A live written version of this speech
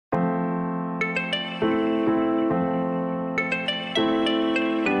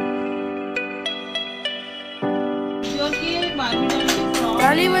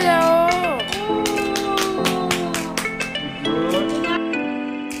ताली बजाओ।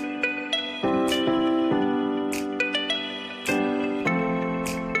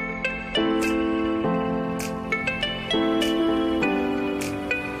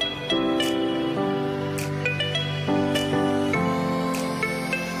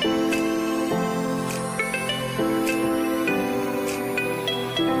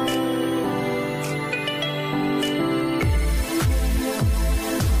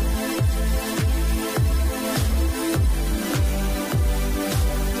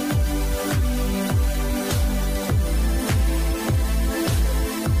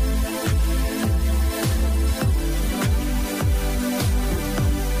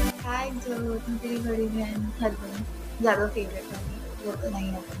 तेरी बड़ी बहन हरगुन ज़्यादा फेवरेट होगी, वो तो नहीं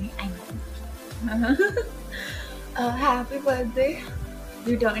है अपनी, I no. Happy birthday,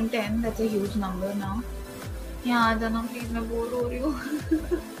 U turn 10, that's a huge number now. यहाँ आ जाना प्लीज, मैं बोर हो रही हूँ।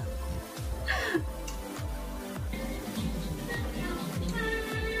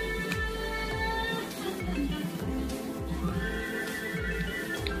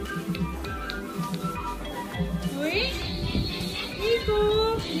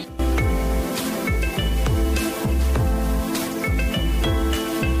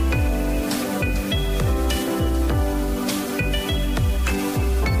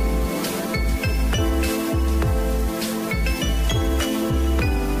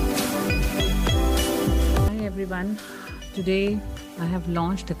 Everyone, today I have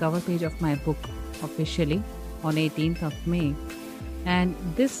launched the cover page of my book officially on 18th of May, and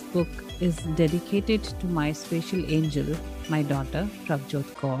this book is dedicated to my special angel, my daughter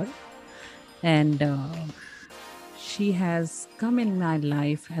Prabhjot Kaur, and she has come in my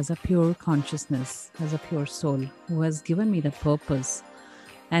life as a pure consciousness, as a pure soul who has given me the purpose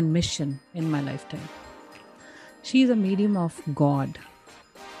and mission in my lifetime. She is a medium of God,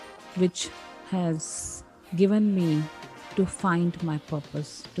 which has given me to find my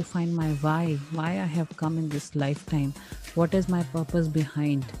purpose, to find my why I have come in this lifetime, what is my purpose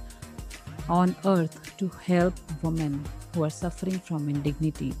behind on earth, to help women who are suffering from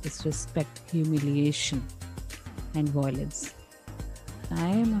indignity, disrespect, humiliation and violence. I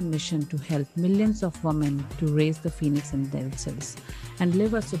am on a mission to help millions of women to raise the phoenix in themselves and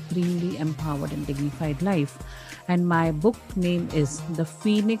live a supremely empowered and dignified life. And my book name is The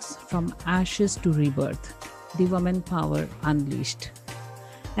Phoenix from Ashes to Rebirth, The Woman Power Unleashed.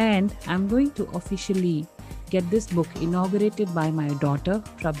 And I'm going to officially get this book inaugurated by my daughter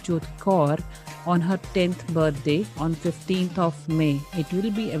Prabhjot Kaur on her 10th birthday on 15th of May. It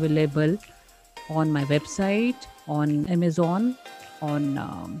will be available on my website, on Amazon,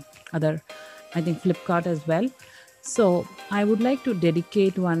 on other, I think Flipkart as well. So I would like to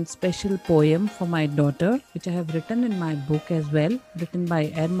dedicate one special poem for my daughter, which I have written in my book as well, written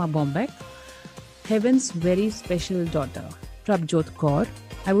by Irma Bombeck, Heaven's very special daughter, Prabhjot Kaur.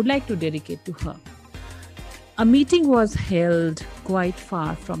 I would like to dedicate to her. A meeting was held quite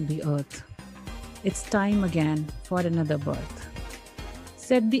far from the earth. It's time again for another birth.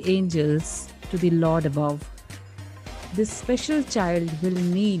 Said the angels to the Lord above, this special child will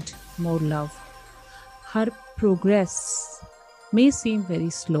need more love. Her progress may seem very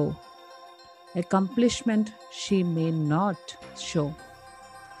slow. Accomplishment she may not show.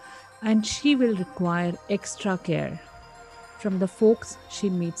 And she will require extra care from the folks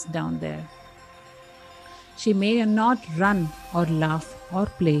she meets down there. She may not run or laugh or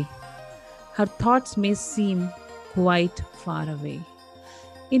play. Her thoughts may seem quite far away.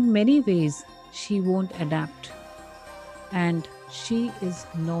 In many ways, she won't adapt. And she is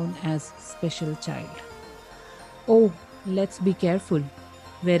known as special child. Oh, let's be careful.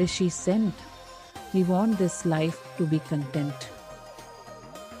 Where is she sent? We want this life to be content.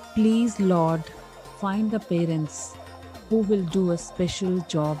 Please, Lord, find the parents who will do a special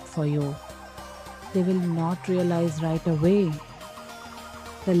job for you. They will not realize right away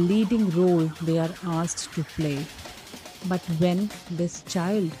the leading role they are asked to play. But when this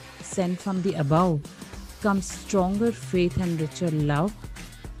child sent from the above comes stronger faith and richer love,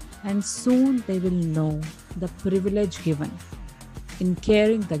 and soon they will know the privilege given in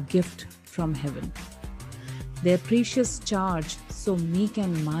carrying the gift from heaven. Their precious charge, so meek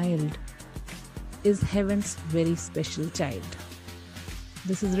and mild, is heaven's very special child.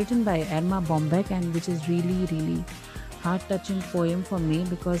 This is written by Irma Bombeck, and which is really heart-touching poem for me,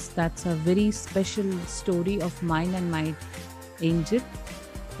 because that's a very special story of mine and my angel.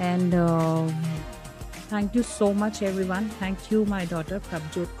 And thank you so much, everyone. Thank you, my daughter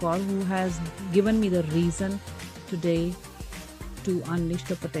Prabhjot Kaur, who has given me the reason today to unleash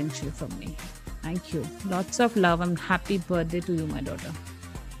the potential from me. Thank you. Lots of love and happy birthday to you, my daughter.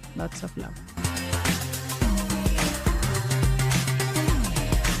 Lots of love.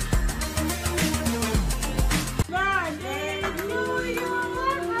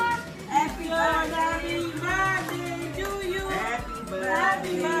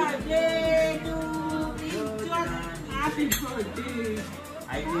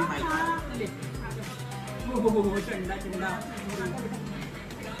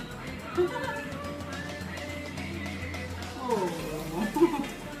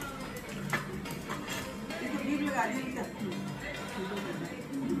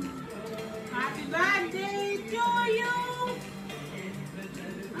 Happy birthday to you.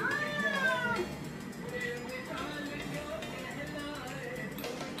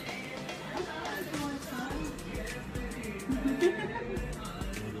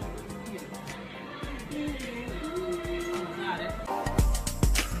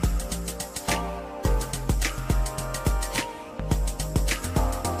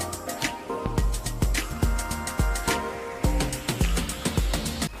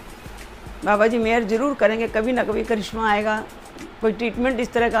 बाबा जी मेहर ज़रूर करेंगे, कभी ना कभी करिश्मा आएगा, कोई treatment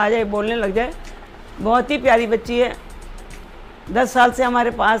इस तरह का आ जाए, बोलने लग जाए। बहुत ही प्यारी बच्ची है, 10 साल से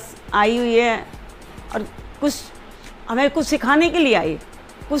हमारे पास आई हुई है और हमें कुछ सिखाने के लिए आई।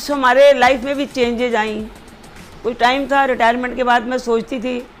 कुछ हमारे लाइफ में भी चेंजेज आई। कोई टाइम था रिटायरमेंट के बाद मैं सोचती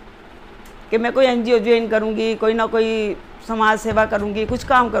थी कि मैं कोई NGO ज्वाइन करूँगी, कोई ना कोई समाज सेवा करूँगी, कुछ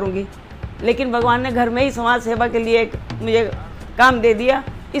काम करूँगी, लेकिन भगवान ने घर में ही समाज सेवा के लिए एक मुझे काम दे दिया।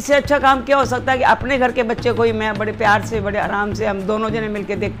 इससे अच्छा काम क्या हो सकता है कि अपने घर के बच्चे को ही मैं बड़े प्यार से, बड़े आराम से, हम दोनों जने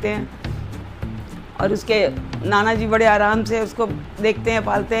मिलके देखते हैं और उसके नाना जी बड़े आराम से उसको देखते हैं,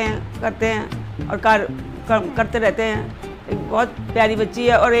 पालते हैं, करते हैं और करते रहते हैं। एक बहुत प्यारी बच्ची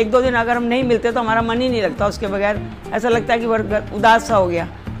है और 1-2 दिन अगर हम नहीं मिलते तो हमारा मन ही नहीं लगता उसके बगैर। ऐसा लगता है कि वो उदास सा हो गया,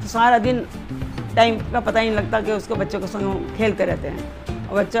 तो सारा दिन टाइम का पता ही नहीं लगता कि उसके बच्चे को संग खेलते रहते हैं।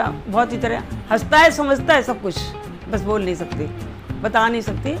 और बच्चा बहुत ही तरह हंसता है, समझता है सब कुछ, बस बोल नहीं सकती, बता नहीं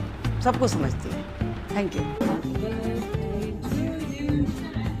सकती, सब कुछ समझती है। Thank you.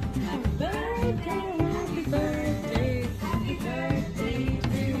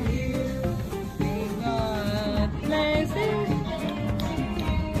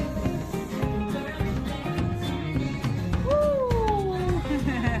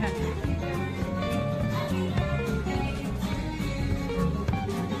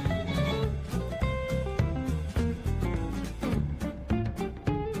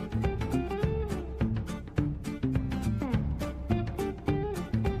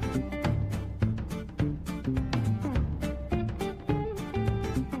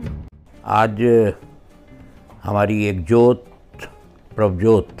 आज हमारी एक ज्योत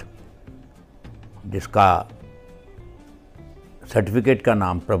प्रभज्योत, जिसका सर्टिफिकेट का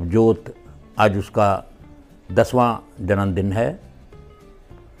नाम प्रभज्योत, आज उसका 10वां जन्मदिन है।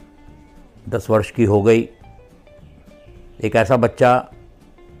 10 वर्ष की हो गई। एक ऐसा बच्चा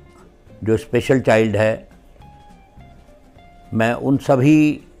जो स्पेशल चाइल्ड है। मैं उन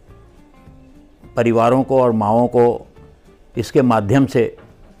सभी परिवारों को और माँओं को इसके माध्यम से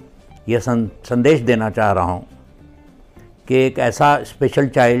यह संदेश देना चाह रहा हूँ कि एक ऐसा स्पेशल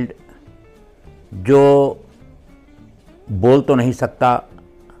चाइल्ड जो बोल तो नहीं सकता,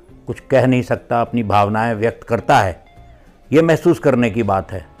 कुछ कह नहीं सकता, अपनी भावनाएं व्यक्त करता है, ये महसूस करने की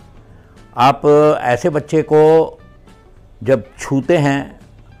बात है। आप ऐसे बच्चे को जब छूते हैं,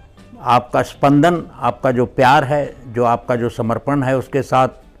 आपका स्पंदन, आपका जो प्यार है, जो आपका जो समर्पण है उसके साथ,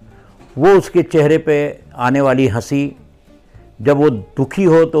 वो उसके चेहरे पे आने वाली हंसी, जब वो दुखी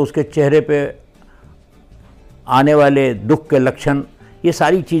हो तो उसके चेहरे पे आने वाले दुख के लक्षण, ये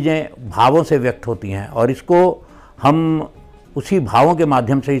सारी चीज़ें भावों से व्यक्त होती हैं और इसको हम उसी भावों के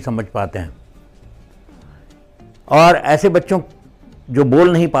माध्यम से ही समझ पाते हैं। और ऐसे बच्चों जो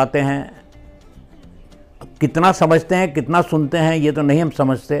बोल नहीं पाते हैं, कितना समझते हैं, कितना सुनते हैं, ये तो नहीं हम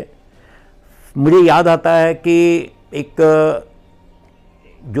समझते। मुझे याद आता है कि एक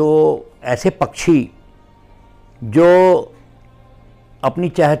जो ऐसे पक्षी जो अपनी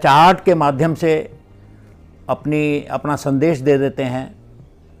चहचहाहट के माध्यम से अपना संदेश दे देते हैं,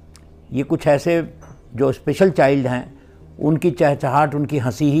 ये कुछ ऐसे जो स्पेशल चाइल्ड हैं, उनकी चहचहाहट, उनकी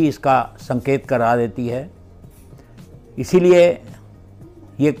हंसी ही इसका संकेत करा देती है। इसीलिए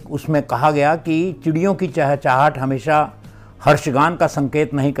ये उसमें कहा गया कि चिड़ियों की चहचहाहट हमेशा हर्षगान का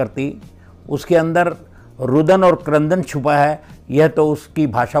संकेत नहीं करती, उसके अंदर रुदन और क्रंदन छुपा है, यह तो उसकी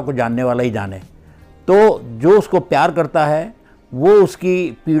भाषा को जानने वाला ही जाने। तो जो उसको प्यार करता है वो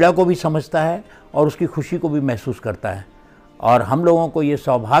उसकी पीड़ा को भी समझता है और उसकी खुशी को भी महसूस करता है। और हम लोगों को ये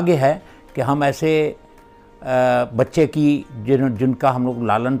सौभाग्य है कि हम ऐसे बच्चे की जिनका हम लोग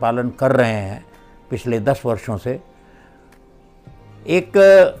लालन पालन कर रहे हैं पिछले 10 वर्षों से, एक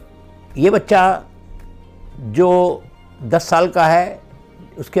ये बच्चा जो 10 साल का है,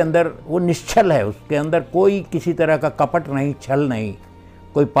 उसके अंदर वो निश्चल है, उसके अंदर कोई किसी तरह का कपट नहीं, छल नहीं,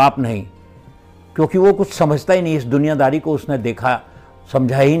 कोई पाप नहीं, क्योंकि वो कुछ समझता ही नहीं। इस दुनियादारी को उसने देखा,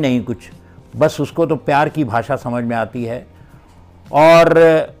 समझा ही नहीं कुछ, बस उसको तो प्यार की भाषा समझ में आती है। और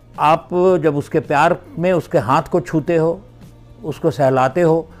आप जब उसके प्यार में उसके हाथ को छूते हो, उसको सहलाते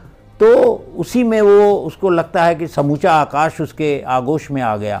हो, तो उसी में वो उसको लगता है कि समूचा आकाश उसके आगोश में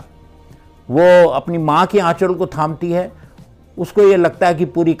आ गया। वो अपनी माँ के आंचल को थामती है, उसको ये लगता है कि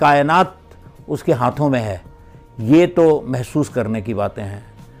पूरी कायनात उसके हाथों में है। ये तो महसूस करने की बातें हैं।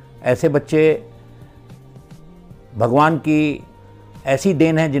 ऐसे बच्चे भगवान की ऐसी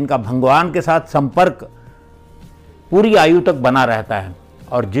देन है जिनका भगवान के साथ संपर्क पूरी आयु तक बना रहता है,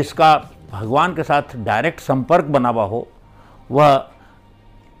 और जिसका भगवान के साथ डायरेक्ट संपर्क बना हुआ हो वह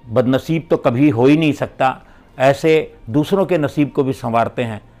बदनसीब तो कभी हो ही नहीं सकता। ऐसे दूसरों के नसीब को भी संवारते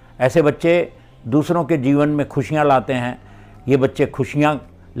हैं। ऐसे बच्चे दूसरों के जीवन में खुशियां लाते हैं। ये बच्चे खुशियां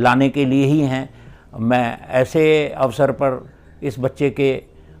लाने के लिए ही हैं। मैं ऐसे अवसर पर इस बच्चे के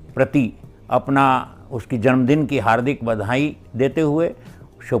प्रति अपना उसकी जन्मदिन की हार्दिक बधाई देते हुए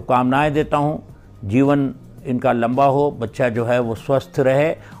शुभकामनाएं देता हूँ। जीवन इनका लंबा हो, बच्चा जो है वो स्वस्थ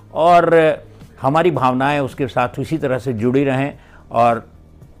रहे, और हमारी भावनाएं उसके साथ इसी तरह से जुड़ी रहें। और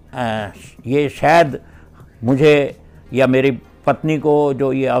ये शायद मुझे या मेरी पत्नी को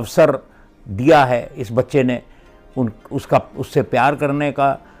जो ये अवसर दिया है इस बच्चे ने, उससे प्यार करने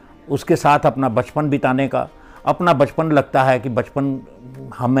का, उसके साथ अपना बचपन बिताने का। अपना बचपन लगता है कि बचपन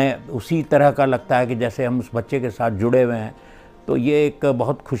हमें उसी तरह का लगता है कि जैसे हम उस बच्चे के साथ जुड़े हुए हैं। तो ये एक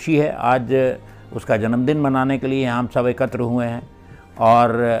बहुत खुशी है। आज उसका जन्मदिन मनाने के लिए हम सब एकत्र हुए हैं,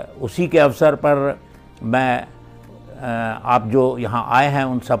 और उसी के अवसर पर मैं आप जो यहाँ आए हैं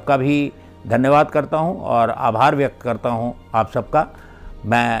उन सब का भी धन्यवाद करता हूँ और आभार व्यक्त करता हूँ आप सबका।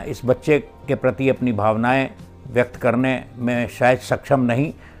 मैं इस बच्चे के प्रति अपनी भावनाएं व्यक्त करने में शायद सक्षम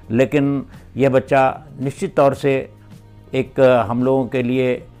नहीं, लेकिन यह बच्चा निश्चित तौर से एक हम लोगों के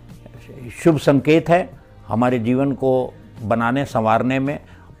लिए शुभ संकेत है, हमारे जीवन को बनाने संवारने में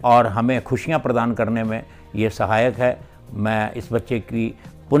और हमें खुशियाँ प्रदान करने में ये सहायक है। मैं इस बच्चे की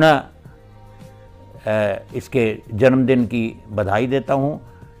पुनः इसके जन्मदिन की बधाई देता हूँ,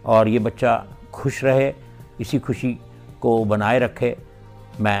 और ये बच्चा खुश रहे, इसी खुशी को बनाए रखे।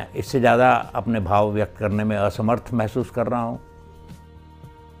 मैं इससे ज़्यादा अपने भाव व्यक्त करने में असमर्थ महसूस कर रहा हूँ।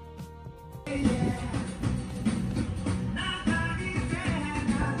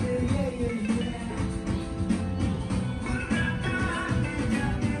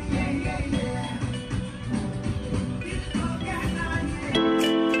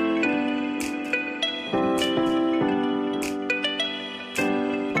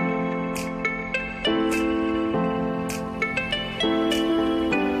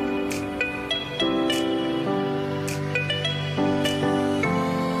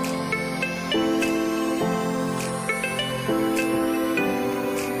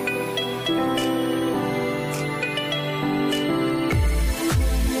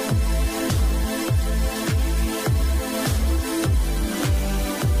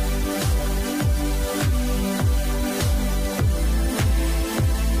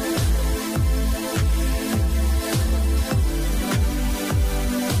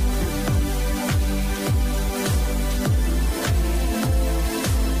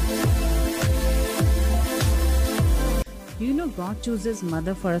 Do you know God chooses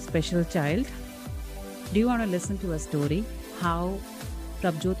mother for a special child? Do you want to listen to a story? How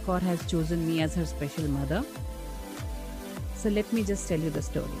Prabhjot Kaur has chosen me as her special mother? So let me just tell you the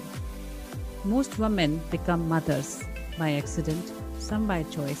story. Most women become mothers by accident, some by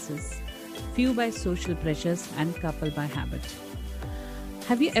choices, few by social pressures, and couple by habit.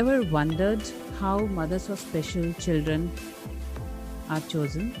 Have you ever wondered how mothers of special children are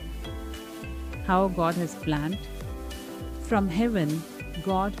chosen? How God has planned? From heaven,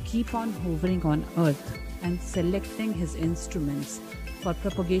 God keep on hovering on earth and selecting his instruments for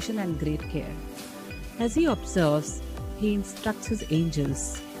propagation and great care. As he observes, he instructs his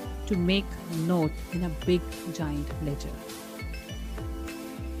angels to make note in a big giant ledger.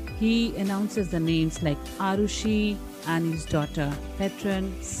 He announces the names like Arushi, Annie's daughter,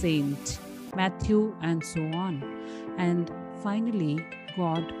 Petron, Saint, Matthew, and so on. And finally,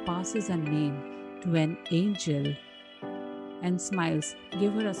 God passes a name to an angel and smiles,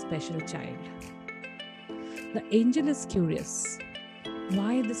 give her a special child. The angel is curious.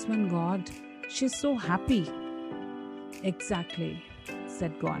 Why this one, God? She's so happy. Exactly,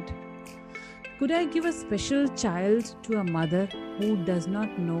 said God. Could I give a special child to a mother who does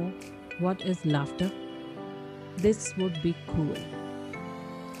not know what is laughter? This would be cruel.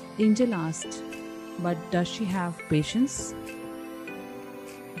 Angel asked, "But does she have patience?"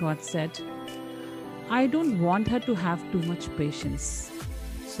 God said, "I don't want her to have too much patience,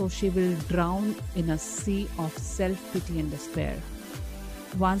 so she will drown in a sea of self pity and despair.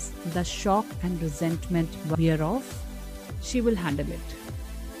 Once the shock and resentment wear off, she will handle it."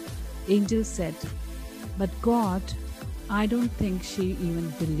 Angel said, "But God, I don't think she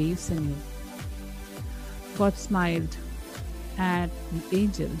even believes in you." God smiled at the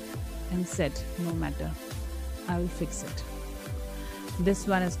angel and said, "No matter, I will fix it. This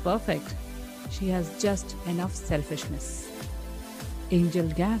one is perfect. She has just enough selfishness." Angel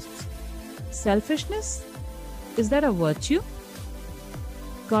gasped, "Selfishness? Is that a virtue?"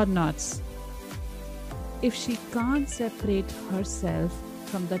 God nods. If she can't separate herself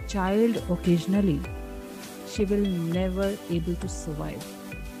from the child occasionally, she will never able to survive.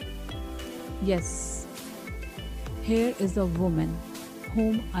 Yes, here is a woman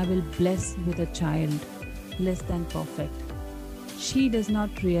whom I will bless with a child less than perfect. She does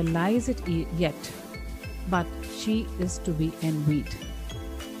not realize it yet, but she is to be envied.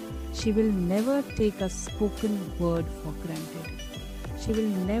 She will never take a spoken word for granted. She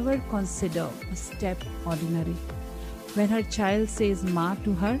will never consider a step ordinary. When her child says "Ma"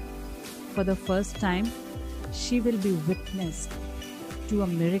 to her for the first time, she will be witness to a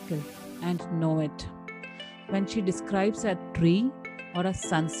miracle and know it. When she describes a tree or a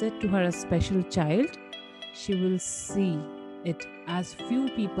sunset to her special child, she will see it as few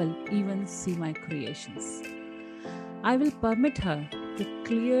people even see my creations. I will permit her to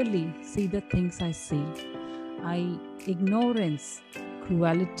clearly see the things I see. Ignorance,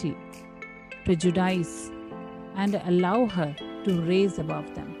 cruelty, prejudice, and allow her to raise above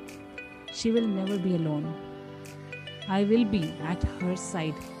them. She will never be alone. I will be at her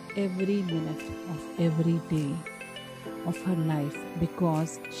side every minute of every day of her life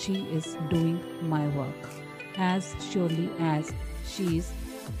because she is doing my work as surely as she is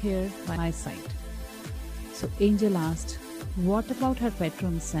here by my side. So Angel asked, "What about her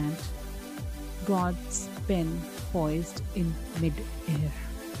patron saint?" God's pen poised in mid-air.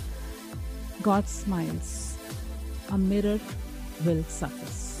 God smiles. A mirror will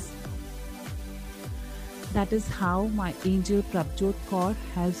suffice. That is how my angel Prabhjot Kaur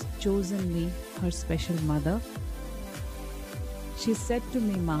has chosen me her special mother. She said to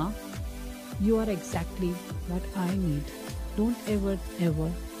me, "Ma, you are exactly what I need. Don't ever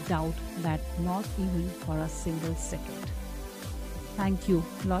doubt that, not even for a single second." Thank you.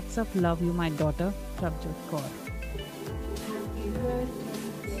 Lots of love you, my daughter Prabhjot Kaur. Happy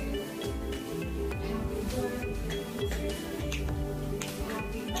birthday. Happy birthday.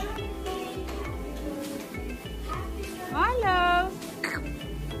 Happy birthday. My love.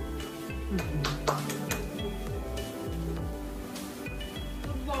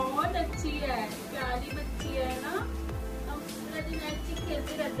 तो बहुत अच्छी है, प्यारी बच्ची है ना। हम पूरा दिन ऐसे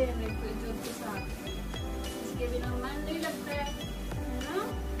खेलते रहते हैं मेरे प्रभजोत के साथ। इसके बिना मन नहीं लगता है ना।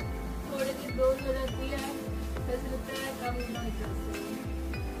 थोड़े दिन दूर हो जाती है, फिर लगता है कब मिलो इधर से,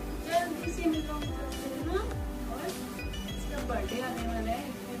 जल्दी से मिलो इधर से ना। और इसका बर्थडे आने वाला है,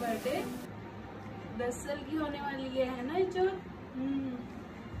 इसकी बर्थडे 10 साल की होने वाली है ना जो।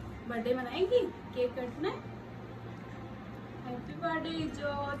 बर्थडे मनाएगी, केक कटना है। हैप्पी बर्थडे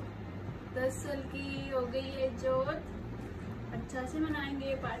जोत, 10 साल की हो गई है जोत। अच्छा से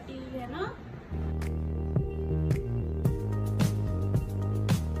मनाएंगे पार्टी, है ना।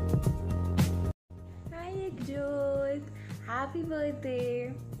 हाय जोत, हैप्पी बर्थडे।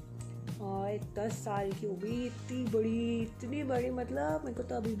 और 10 साल की हो गई, इतनी बड़ी मतलब मेरे को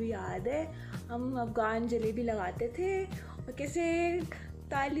तो अभी भी याद है। हम अफगान जलेबी लगाते थे और कैसे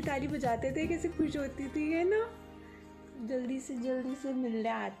ताली ताली बजाते थे, कैसे खुश होती थी, है ना। जल्दी से मिलने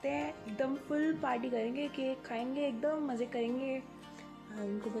आते हैं, एकदम फुल पार्टी करेंगे, केक खाएंगे, एकदम मज़े करेंगे।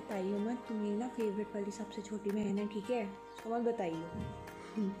 उनको बताइए मत, तुम्हें ना फेवरेट वाली सबसे छोटी बहन है, ठीक है, उसको मत बताइए।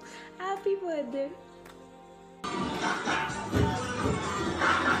 Happy birthday.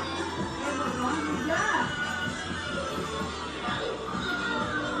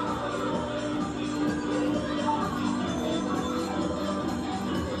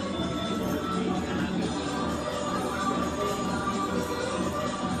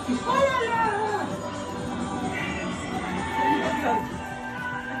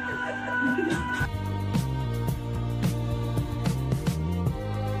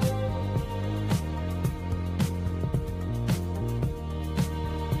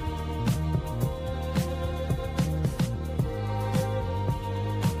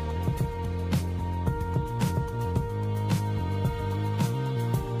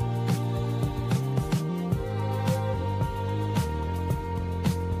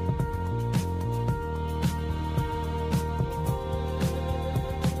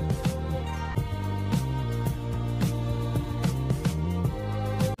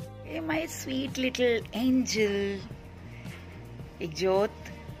 sweet little angel. Prabhjot,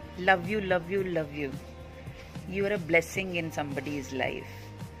 love you, love you, love you. You are a blessing in somebody's life.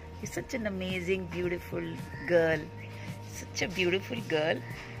 You're such an amazing, beautiful girl. Such a beautiful girl.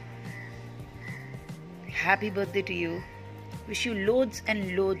 Happy birthday to you. Wish you loads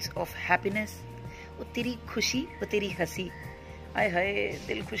and loads of happiness. वो तेरी खुशी, वो तेरी हंसी, आय हाय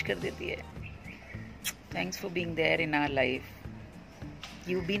दिल खुश कर देती है. Thanks for being there in our life.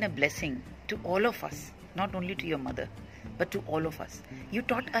 You've been a blessing to all of us, not only to your mother, but to all of us. You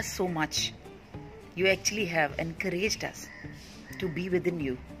taught us so much. You actually have encouraged us to be within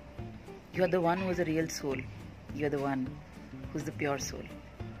you. You are the one who is a real soul. You are the one who's the pure soul.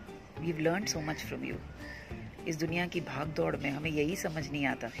 We've learned so much from you. इस दुनिया की भाग दौड़ में हमें यही समझ नहीं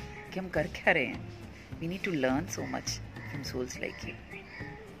आता कि हम कर क्या रहे हैं. We need to learn so much from souls like you.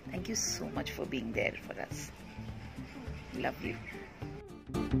 Thank you so much for being there for us. Love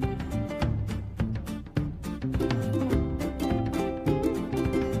you.